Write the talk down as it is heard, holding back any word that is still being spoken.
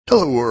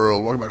Hello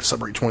world, welcome back to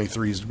Submarine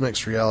 23's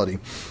Mixed Reality.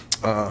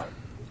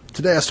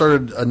 Today I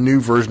started a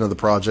new version of the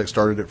project,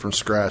 started it from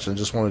scratch, and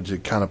just wanted to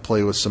kind of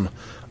play with some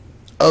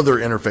other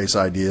interface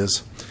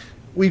ideas.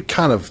 We've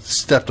kind of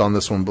stepped on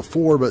this one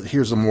before, but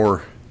here's a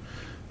more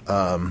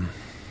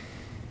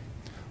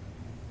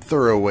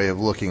thorough way of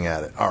looking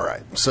at it.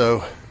 Alright,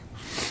 so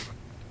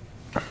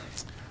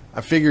I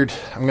figured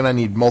I'm going to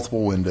need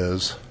multiple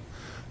windows,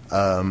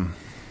 and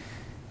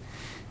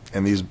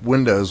these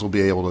windows will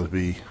be able to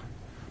be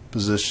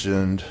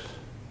positioned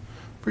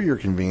for your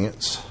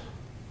convenience.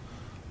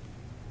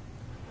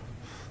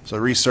 So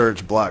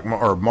research,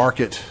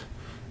 market,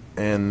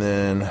 and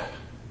then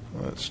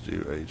let's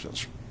do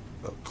agents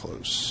up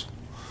close,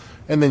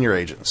 and then your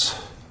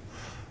agents.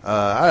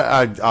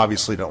 I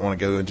obviously don't want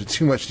to go into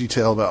too much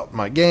detail about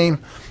my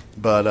game,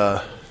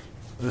 but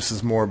this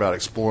is more about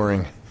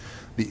exploring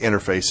the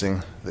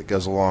interfacing that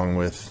goes along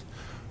with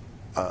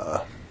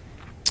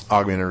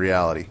augmented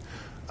reality.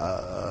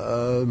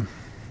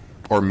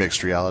 Or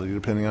mixed reality,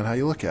 depending on how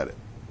you look at it.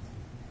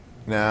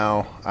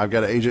 Now, I've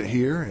got an agent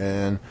here,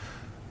 and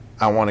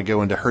I want to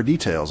go into her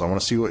details. I want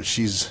to see what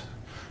she's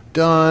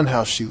done,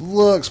 how she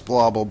looks,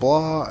 blah, blah,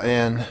 blah,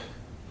 and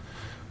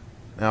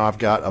now I've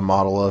got a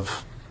model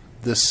of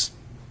this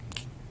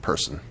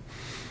person.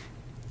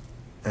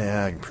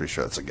 Yeah, I'm pretty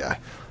sure that's a guy.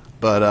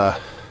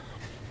 But,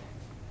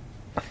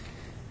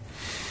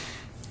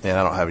 and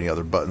I don't have any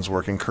other buttons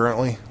working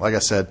currently. Like I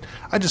said,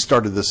 I just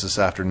started this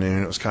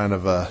afternoon. It was kind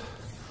of a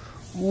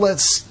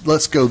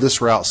let's go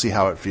this route, see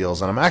how it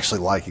feels, and I'm actually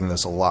liking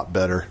this a lot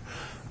better.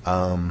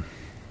 I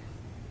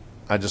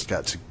just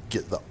got to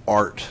get the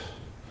art.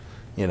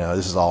 You know,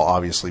 this is all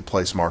obviously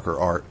place marker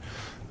art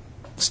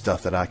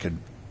stuff that I could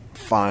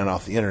find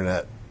off the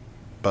internet.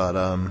 But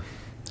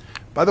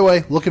by the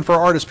way, looking for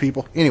artists,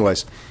 people.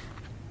 Anyways,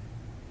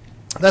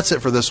 that's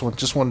it for this one.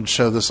 Just wanted to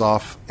show this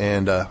off,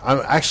 and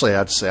I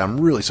have to say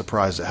I'm really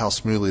surprised at how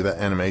smoothly that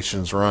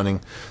animation is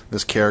running.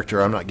 This character,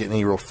 I'm not getting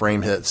any real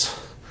frame hits.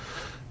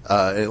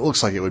 It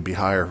looks like it would be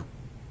higher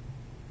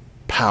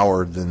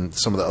powered than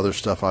some of the other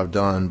stuff I've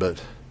done,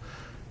 but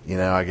you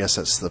know, I guess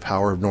that's the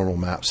power of normal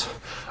maps.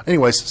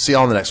 Anyways, see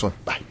y'all on the next one.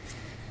 Bye.